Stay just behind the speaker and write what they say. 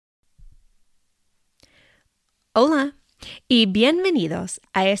Hola y bienvenidos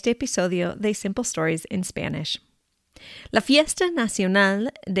a este episodio de Simple Stories in Spanish. La Fiesta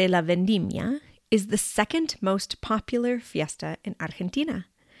Nacional de la Vendimia is the second most popular fiesta in Argentina.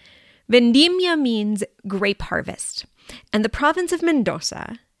 Vendimia means grape harvest, and the province of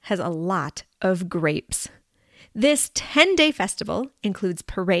Mendoza has a lot of grapes. This 10-day festival includes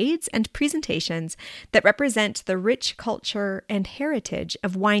parades and presentations that represent the rich culture and heritage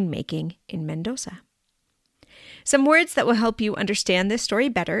of winemaking in Mendoza. Some words that will help you understand this story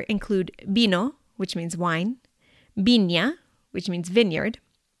better include vino, which means wine, viña, which means vineyard,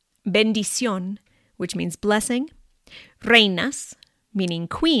 bendición, which means blessing, reinas, meaning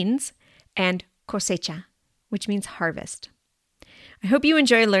queens, and cosecha, which means harvest. I hope you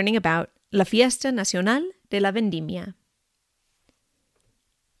enjoy learning about la Fiesta Nacional de la Vendimia.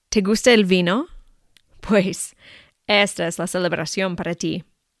 ¿Te gusta el vino? Pues esta es la celebración para ti.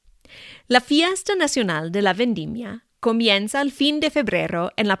 La Fiesta Nacional de la Vendimia comienza el fin de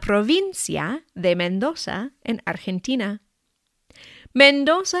febrero en la provincia de Mendoza, en Argentina.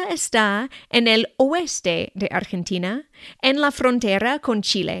 Mendoza está en el oeste de Argentina, en la frontera con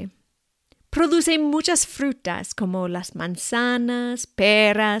Chile. Produce muchas frutas como las manzanas,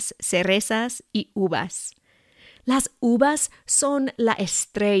 peras, cerezas y uvas. Las uvas son la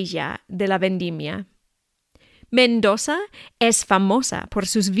estrella de la vendimia. Mendoza es famosa por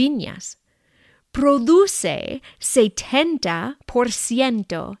sus viñas. Produce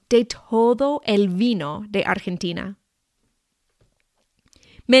 70% de todo el vino de Argentina.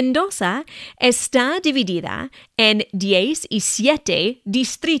 Mendoza está dividida en 17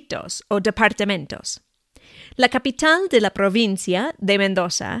 distritos o departamentos. La capital de la provincia de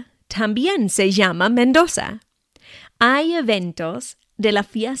Mendoza también se llama Mendoza. Hay eventos de la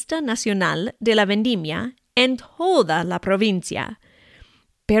Fiesta Nacional de la Vendimia en toda la provincia,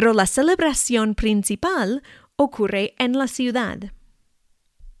 pero la celebración principal ocurre en la ciudad.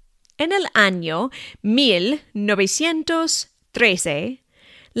 En el año 1913,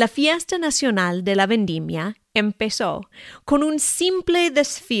 la Fiesta Nacional de la Vendimia empezó con un simple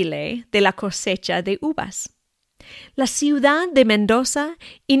desfile de la cosecha de uvas. La ciudad de Mendoza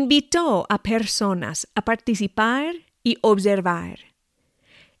invitó a personas a participar y observar.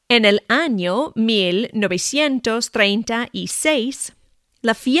 En el año 1936,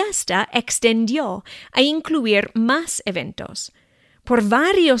 la fiesta extendió a incluir más eventos. Por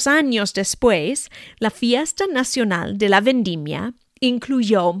varios años después, la Fiesta Nacional de la Vendimia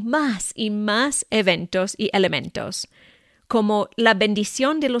incluyó más y más eventos y elementos, como la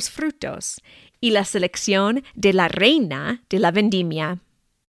bendición de los frutos y la selección de la reina de la vendimia.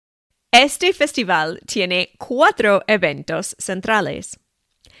 Este festival tiene 4 eventos centrales.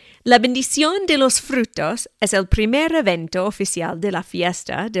 La bendición de los frutos es el primer evento oficial de la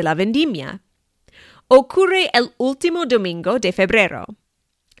fiesta de la vendimia. Ocurre el último domingo de febrero.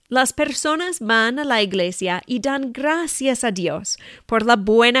 Las personas van a la iglesia y dan gracias a Dios por la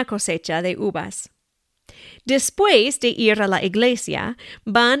buena cosecha de uvas. Después de ir a la iglesia,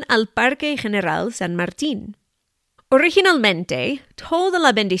 van al Parque General San Martín. Originalmente, toda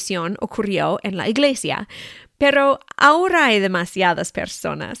la bendición ocurrió en la iglesia, pero ahora hay demasiadas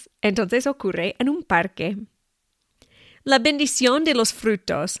personas, entonces ocurre en un parque. La bendición de los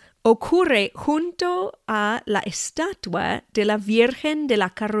frutos ocurre junto a la estatua de la Virgen de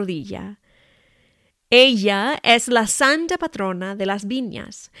la Carrodilla. Ella es la santa patrona de las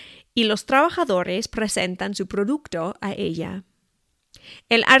viñas y los trabajadores presentan su producto a ella.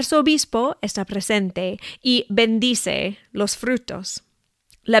 El arzobispo está presente y bendice los frutos.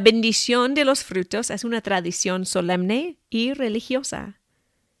 La bendición de los frutos es una tradición solemne y religiosa.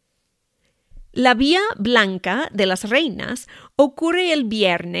 La Vía Blanca de las Reinas ocurre el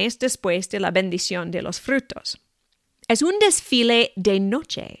viernes después de la bendición de los frutos. Es un desfile de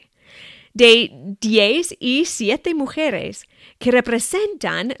noche de 17 mujeres que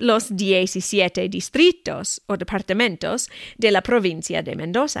representan los 17 distritos o departamentos de la provincia de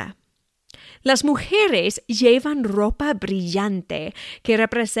Mendoza. Las mujeres llevan ropa brillante que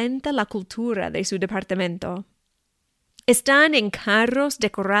representa la cultura de su departamento. Están en carros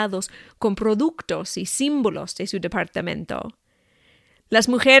decorados con productos y símbolos de su departamento. Las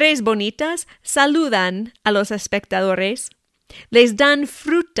mujeres bonitas saludan a los espectadores, les dan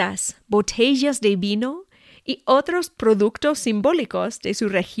frutas, botellas de vino y otros productos simbólicos de su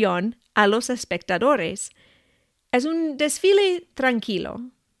región a los espectadores. Es un desfile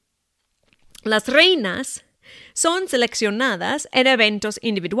tranquilo. Las reinas son seleccionadas en eventos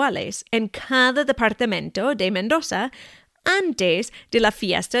individuales en cada departamento de Mendoza antes de la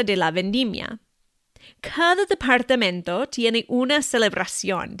fiesta de la vendimia. Cada departamento tiene una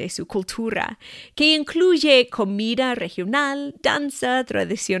celebración de su cultura que incluye comida regional, danza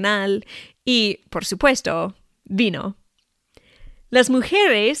tradicional y, por supuesto, vino. Las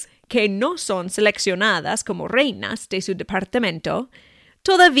mujeres que no son seleccionadas como reinas de su departamento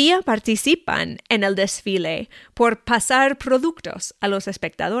todavía participan en el desfile por pasar productos a los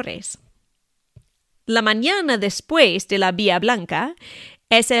espectadores. La mañana después de la Vía Blanca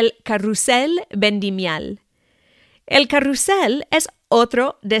es el carrusel vendimial. El carrusel es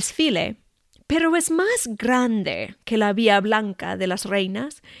otro desfile, pero es más grande que la Vía Blanca de las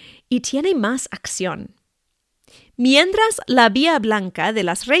Reinas y tiene más acción. Mientras la Vía Blanca de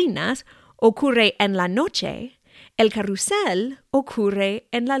las Reinas ocurre en la noche, el carrusel ocurre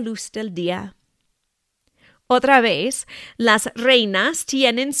en la luz del día. Otra vez, las reinas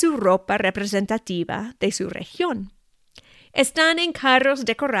tienen su ropa representativa de su región. Están en carros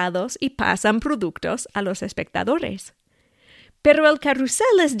decorados y pasan productos a los espectadores. Pero el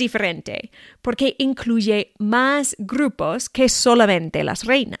carrusel es diferente porque incluye más grupos que solamente las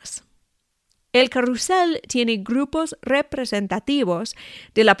reinas. El carrusel tiene grupos representativos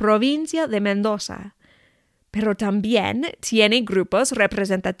de la provincia de Mendoza, pero también tiene grupos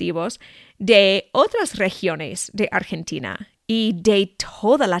representativos de otras regiones de Argentina y de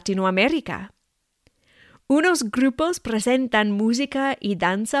toda Latinoamérica. Unos grupos presentan música y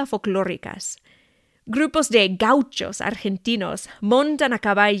danza folclóricas. Grupos de gauchos argentinos montan a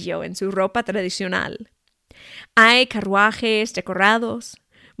caballo en su ropa tradicional. Hay carruajes decorados,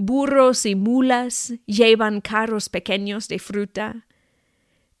 burros y mulas llevan carros pequeños de fruta.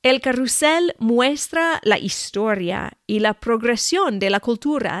 El carrusel muestra la historia y la progresión de la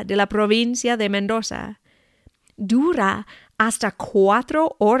cultura de la provincia de Mendoza. Dura hasta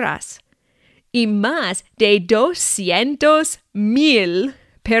 4 horas. Y más de 200,000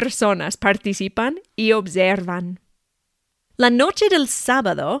 personas participan y observan. La noche del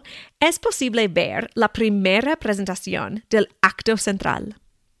sábado es posible ver la primera presentación del acto central.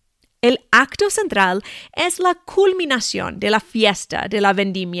 El acto central es la culminación de la fiesta de la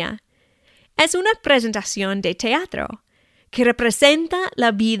Vendimia. Es una presentación de teatro que representa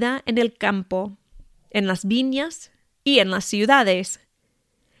la vida en el campo, en las viñas y en las ciudades.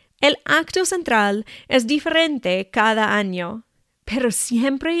 El acto central es diferente cada año, pero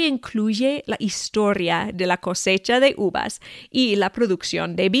siempre incluye la historia de la cosecha de uvas y la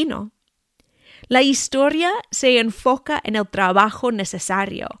producción de vino. La historia se enfoca en el trabajo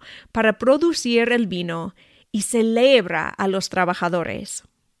necesario para producir el vino y celebra a los trabajadores.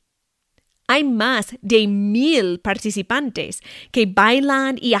 Hay más de 1,000 participantes que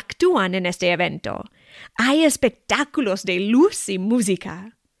bailan y actúan en este evento. Hay espectáculos de luz y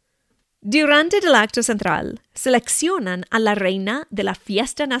música. Durante el acto central, seleccionan a la reina de la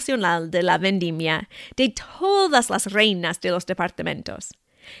Fiesta Nacional de la Vendimia de todas las reinas de los departamentos.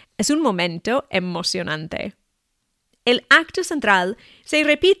 Es un momento emocionante. El acto central se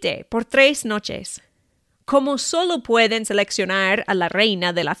repite por 3 noches. Como solo pueden seleccionar a la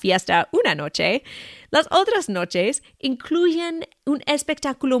reina de la fiesta una noche, las otras noches incluyen un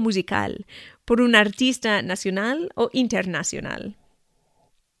espectáculo musical por un artista nacional o internacional.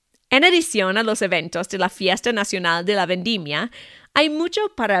 En adición a los eventos de la Fiesta Nacional de la Vendimia, hay mucho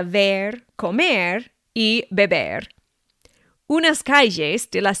para ver, comer y beber. Unas calles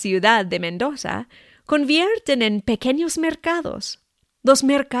de la ciudad de Mendoza convierten en pequeños mercados. Los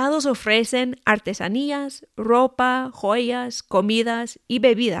mercados ofrecen artesanías, ropa, joyas, comidas y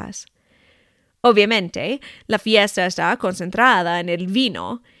bebidas. Obviamente, la fiesta está concentrada en el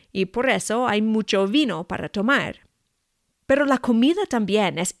vino y por eso hay mucho vino para tomar. Pero la comida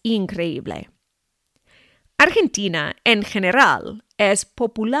también es increíble. Argentina, en general, es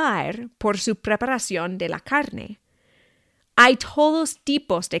popular por su preparación de la carne. Hay todos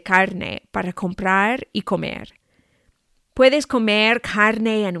tipos de carne para comprar y comer. Puedes comer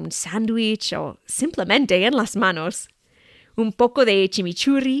carne en un sándwich o simplemente en las manos. Un poco de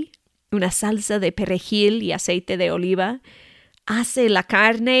chimichurri, una salsa de perejil y aceite de oliva, hace la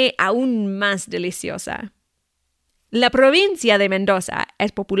carne aún más deliciosa. La provincia de Mendoza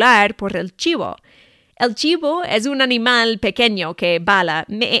es popular por el chivo. El chivo es un animal pequeño que bala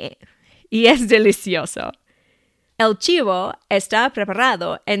meh y es delicioso. El chivo está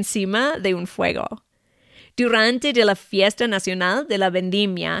preparado encima de un fuego. Durante la Fiesta Nacional de la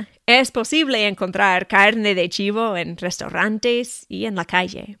Vendimia es posible encontrar carne de chivo en restaurantes y en la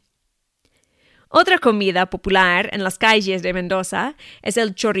calle. Otra comida popular en las calles de Mendoza es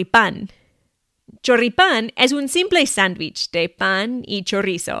el choripán. Choripán es un simple sándwich de pan y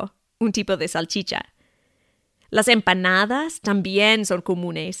chorizo, un tipo de salchicha. Las empanadas también son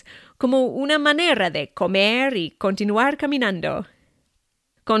comunes, como una manera de comer y continuar caminando.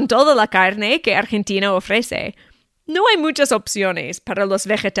 Con toda la carne que Argentina ofrece, no hay muchas opciones para los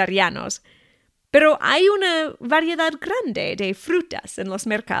vegetarianos, pero hay una variedad grande de frutas en los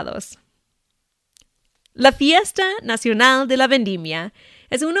mercados. La Fiesta Nacional de la Vendimia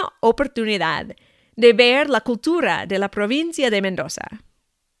es una oportunidad de ver la cultura de la provincia de Mendoza.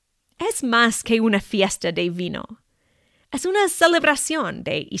 Es más que una fiesta de vino. Es una celebración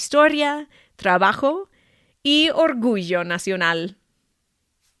de historia, trabajo y orgullo nacional.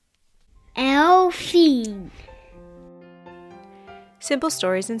 El fin. Simple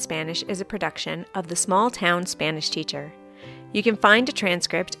Stories in Spanish is a production of the Small Town Spanish Teacher. You can find a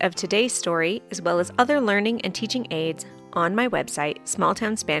transcript of today's story as well as other learning and teaching aids on my website,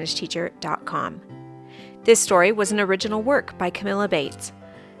 smalltownspanishteacher.com. This story was an original work by Camilla Bates.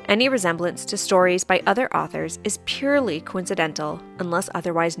 Any resemblance to stories by other authors is purely coincidental unless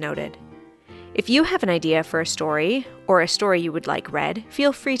otherwise noted. If you have an idea for a story or a story you would like read,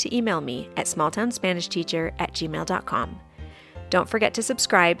 feel free to email me at smalltownspanishteacher@gmail.com. Don't forget to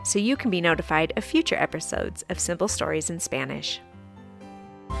subscribe so you can be notified of future episodes of Simple Stories in Spanish.